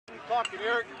Talking,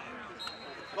 Eric.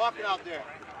 Talking out there.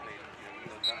 His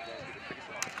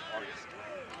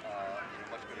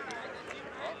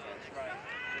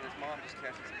mom just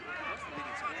catches it. What's the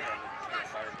leading scorer on the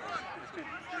fire post? It's been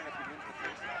 3.5 minutes the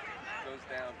first half. Goes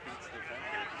down, beats the defender.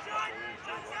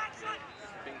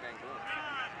 Bing bang boom.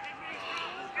 It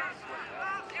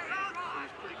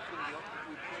was pretty clean.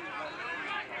 We played one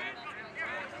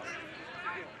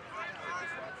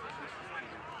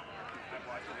I'm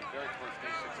watching a very close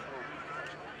game 6-4.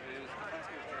 It was the first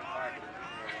game 25, but it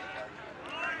was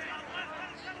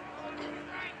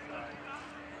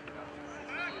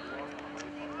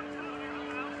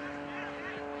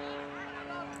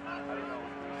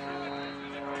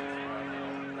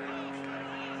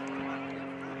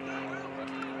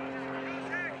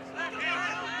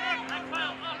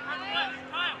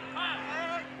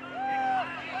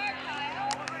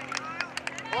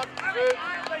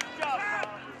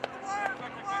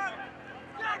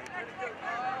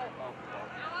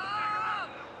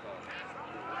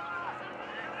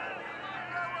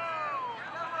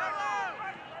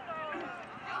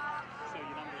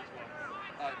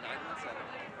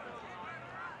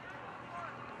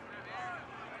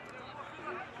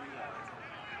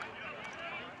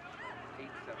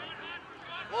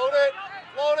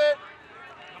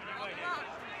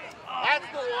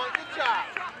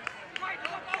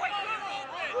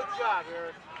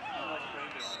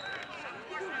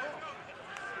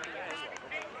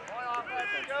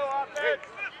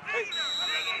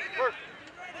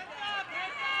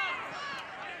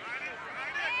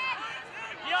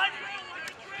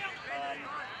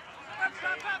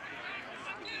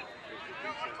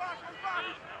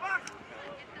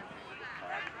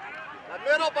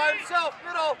middle by himself,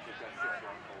 middle.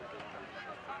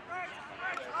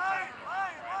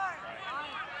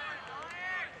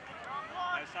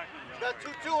 Got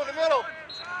 2-2 in the middle.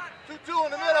 2-2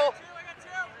 in the middle.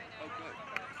 Oh, good.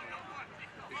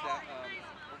 Is that,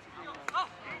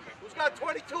 who's got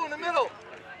 22 in the middle?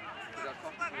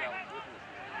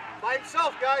 By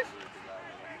himself, guys.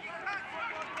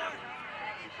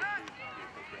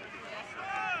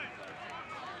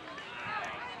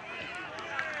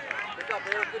 Pick up,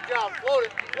 Eric. Good job. Float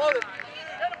it. Float it.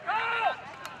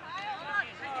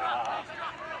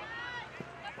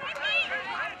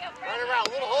 Right around.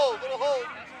 Little hole. Little hole.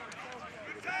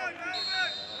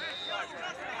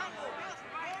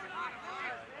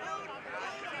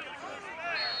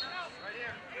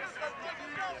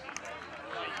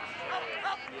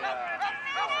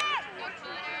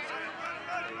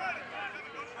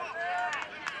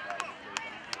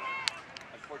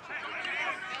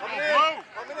 Coming in.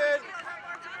 Coming in.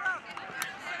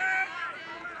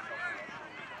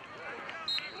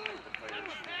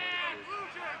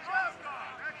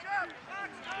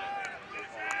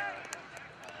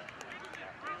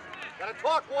 Gotta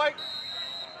talk, White.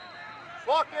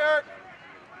 Talk, Eric.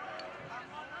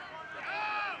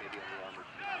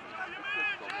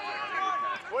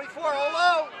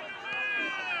 Hello.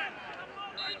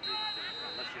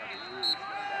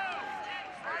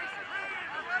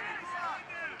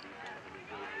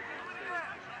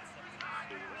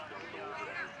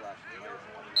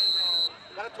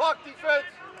 Gotta talk defense.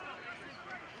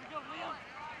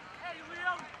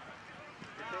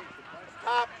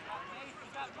 Top.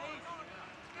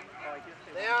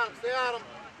 Stay on him, stay on him.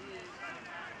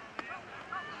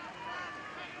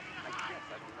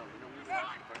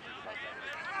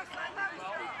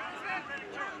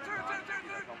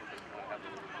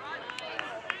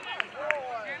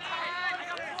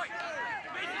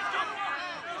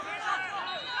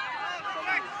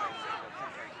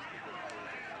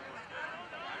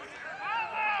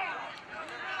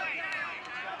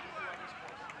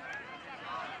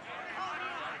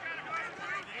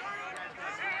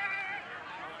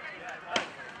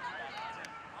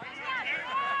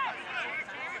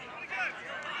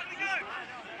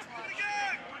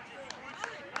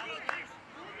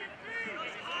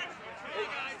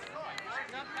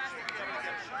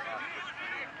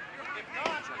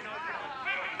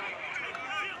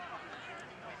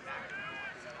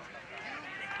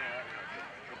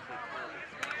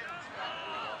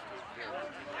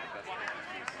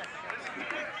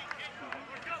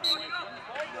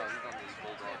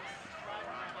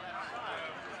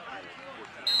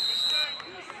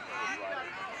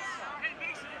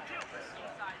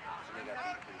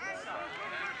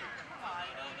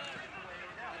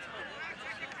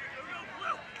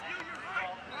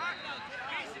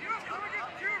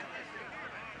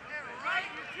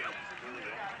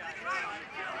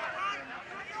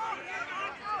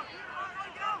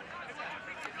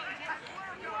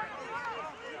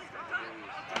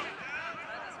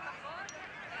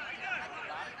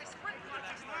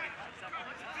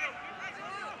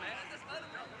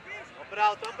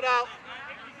 out, dump it out.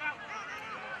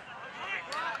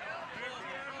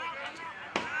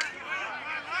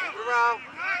 Dump it around.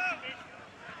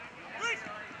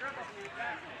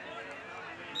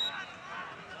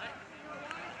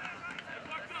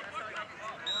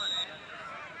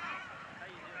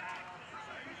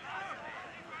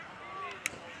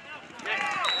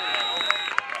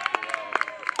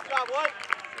 Good job, White.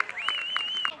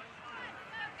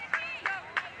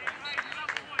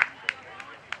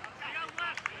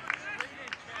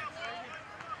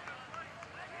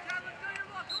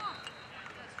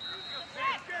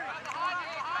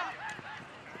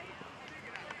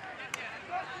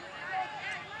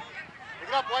 Pick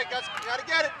it up, White. You gotta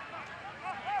get it.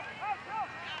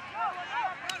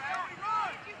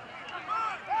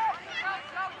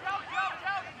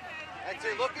 That's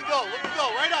it. Look and go. Look and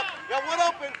go. Right up. You got one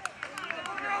open.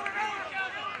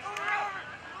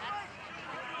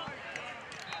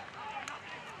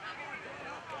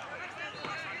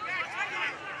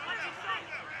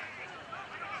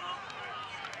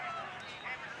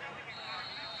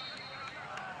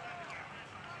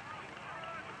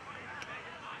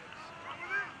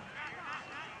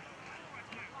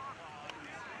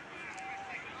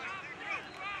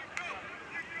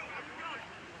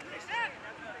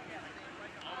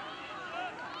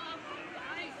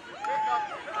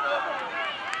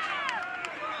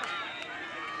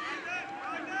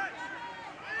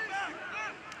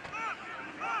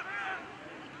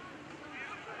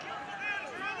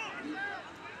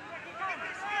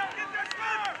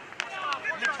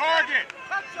 Target!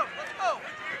 Let's go!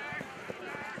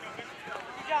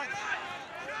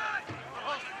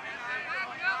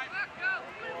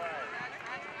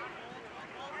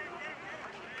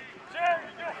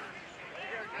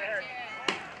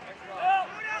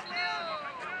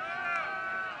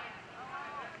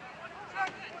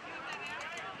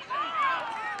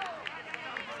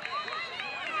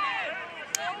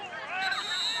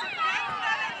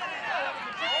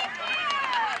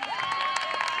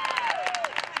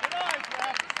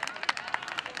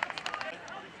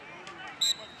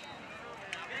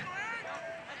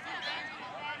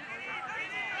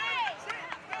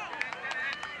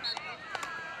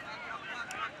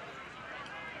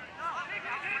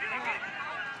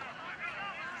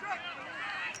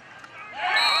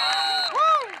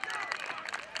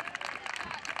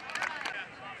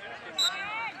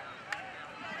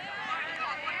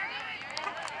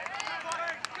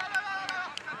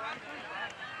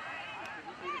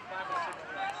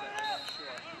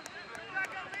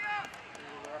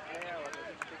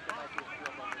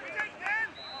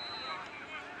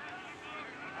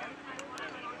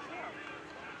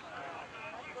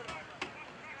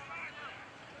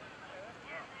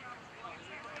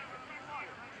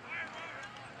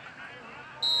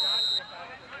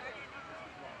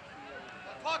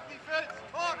 Talk defense,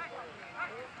 talk!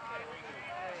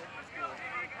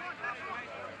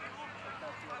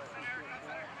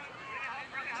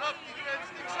 Sticks up, defense,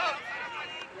 sticks up!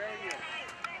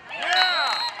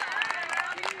 Yeah!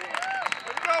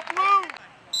 Let's go, Blue!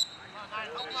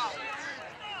 Help him out.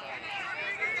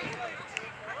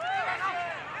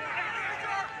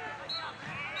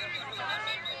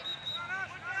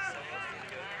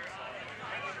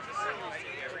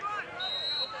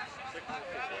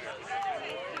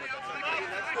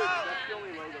 That's the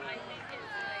only logo.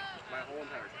 My whole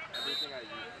entire everything I use.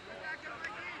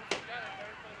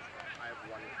 I have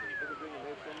one thing. Let's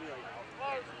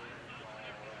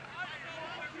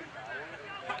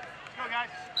go,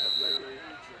 guys. I've literally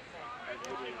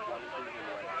one thing in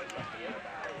the way.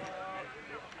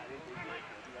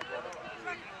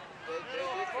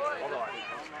 Hold on.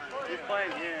 He's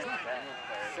playing here.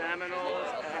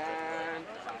 Seminoles and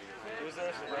who's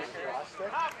this?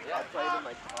 I played in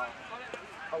like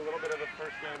a little bit of the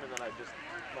first game, and then I just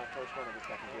my first one of the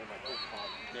second game. Like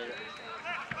made it.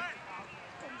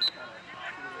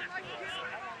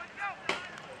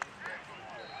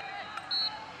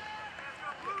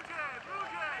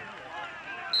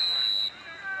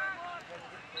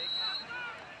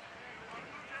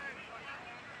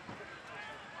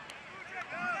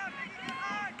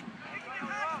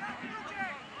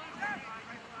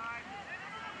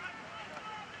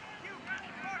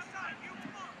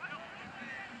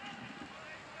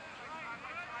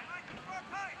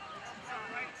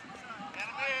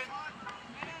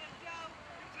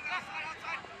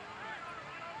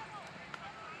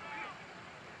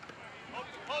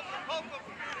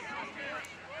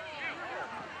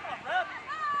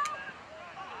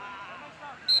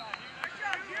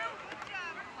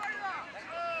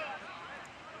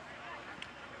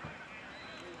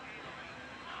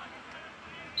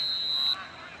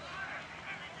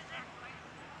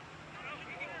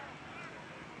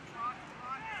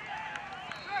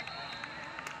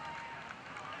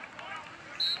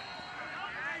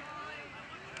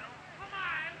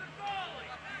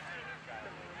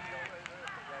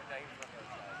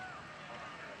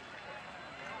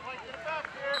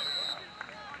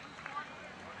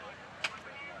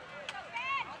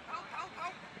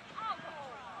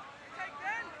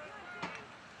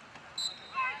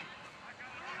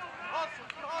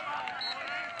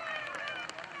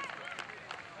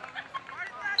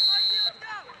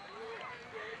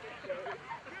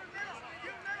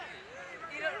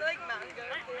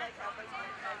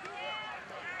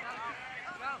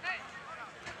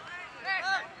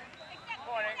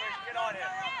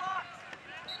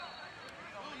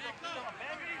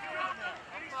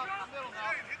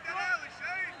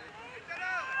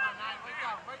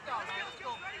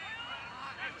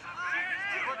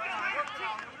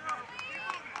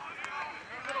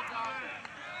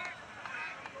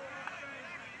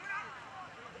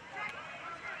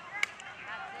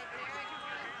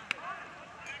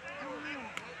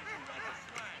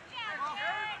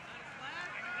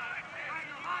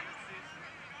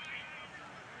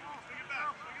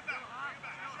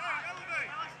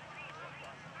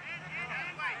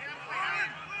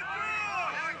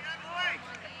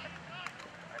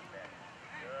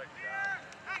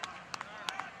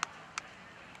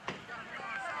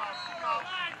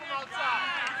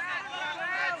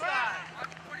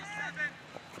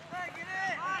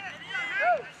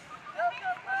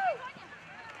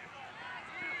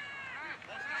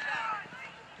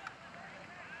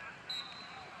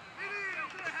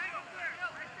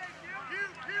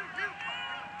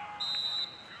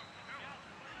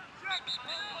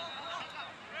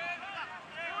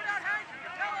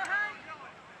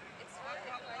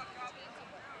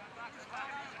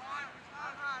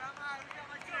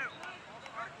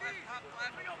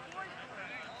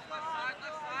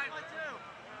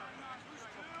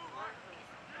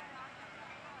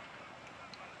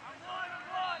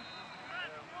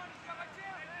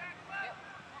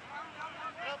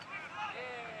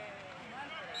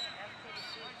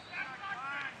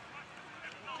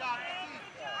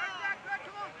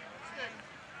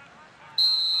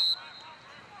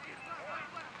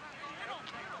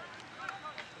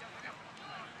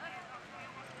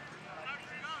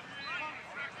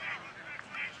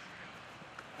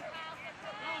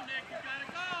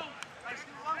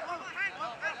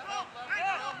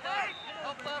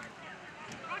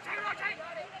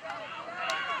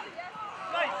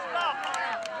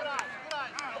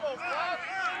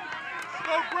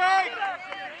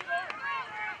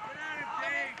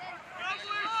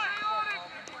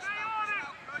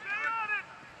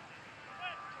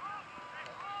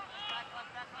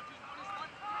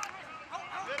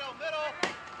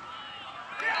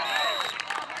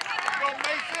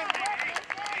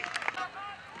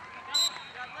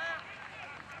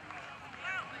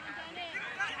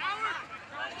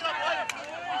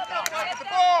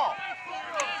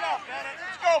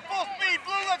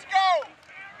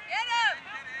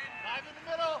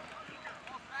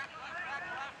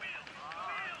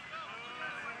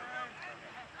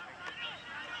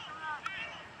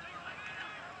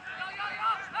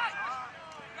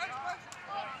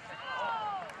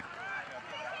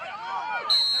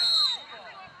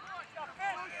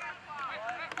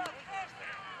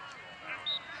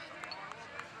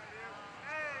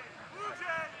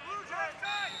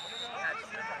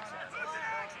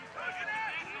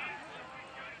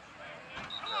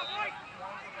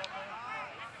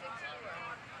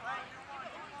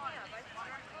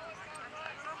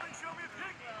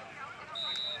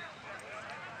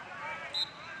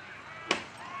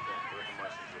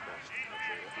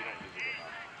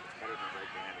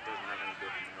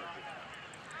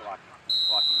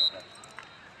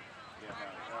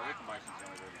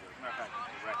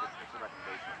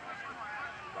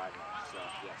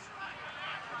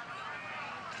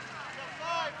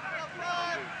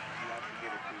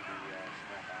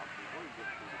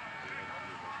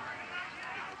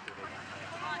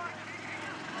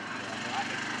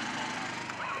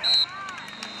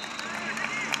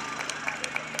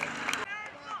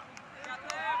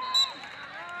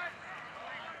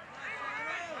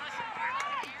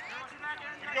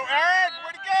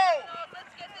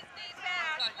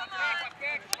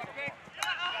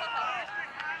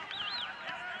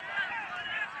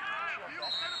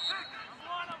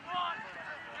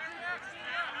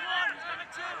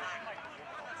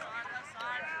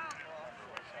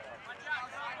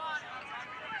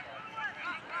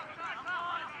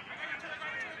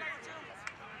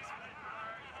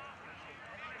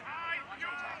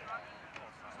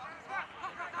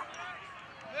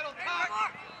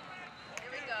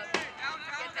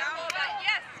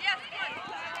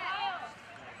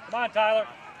 Come on, Tyler.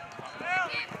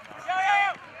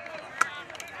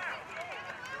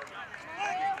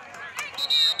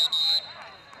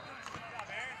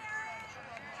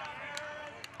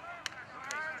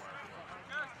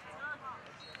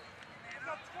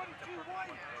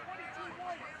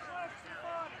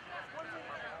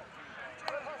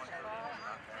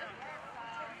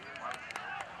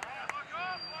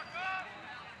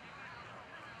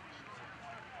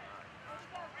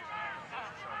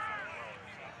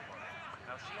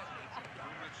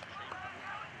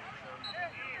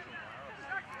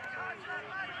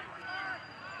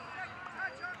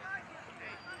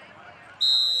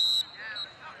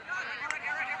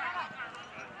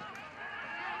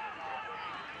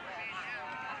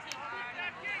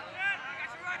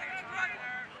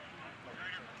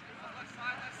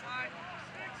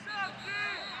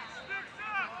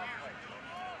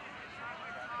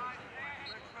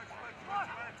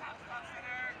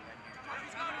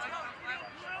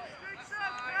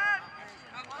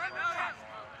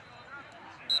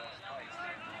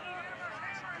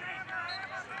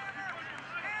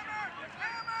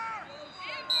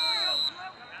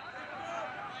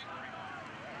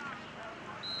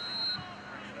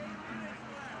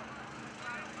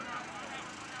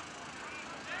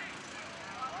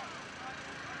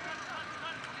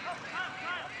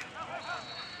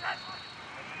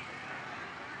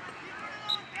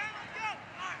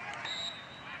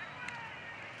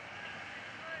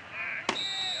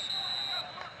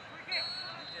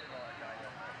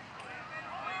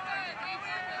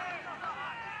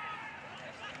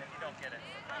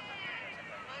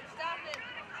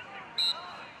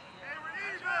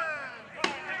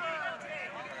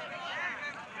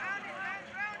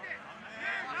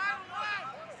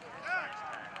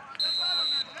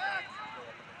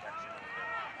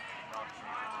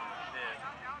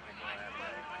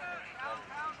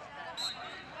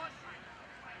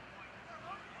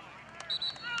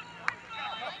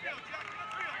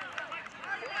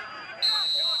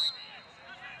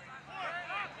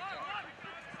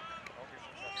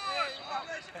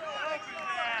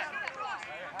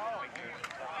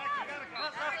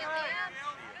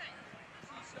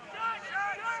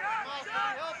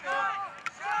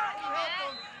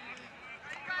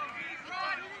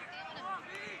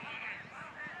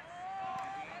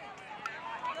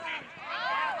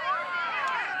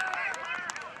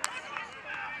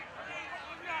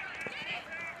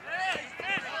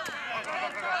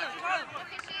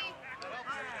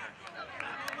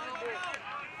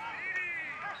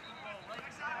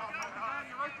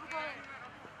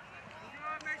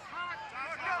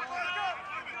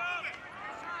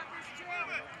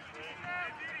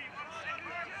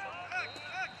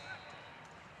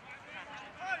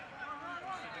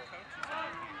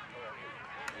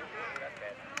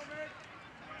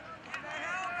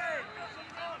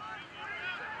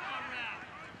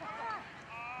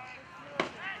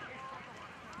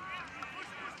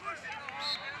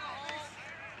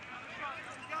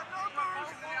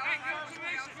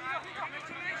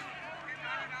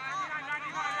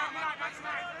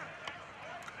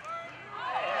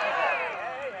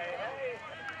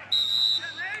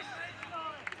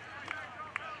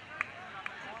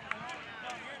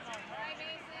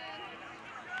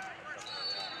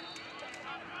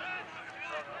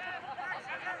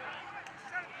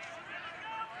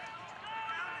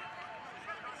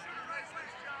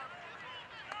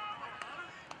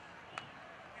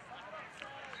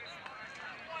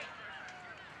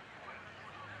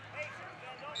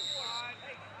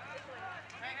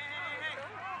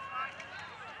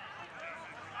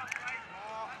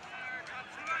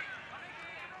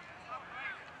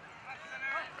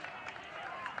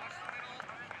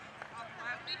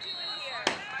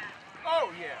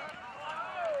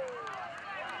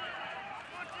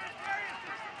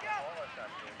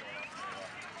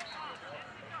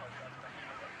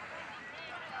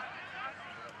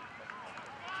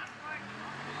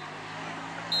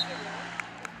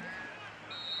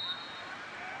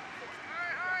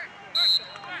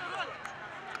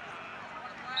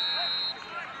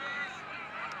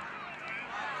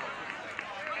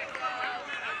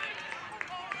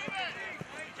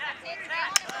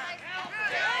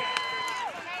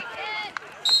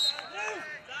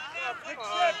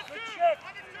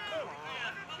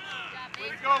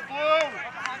 go, Blue.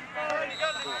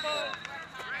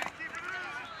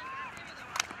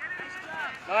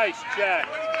 Nice check.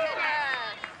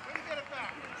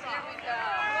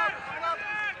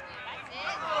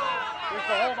 Where's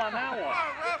the hold on that one?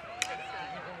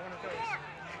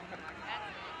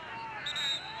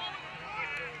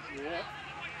 Yeah.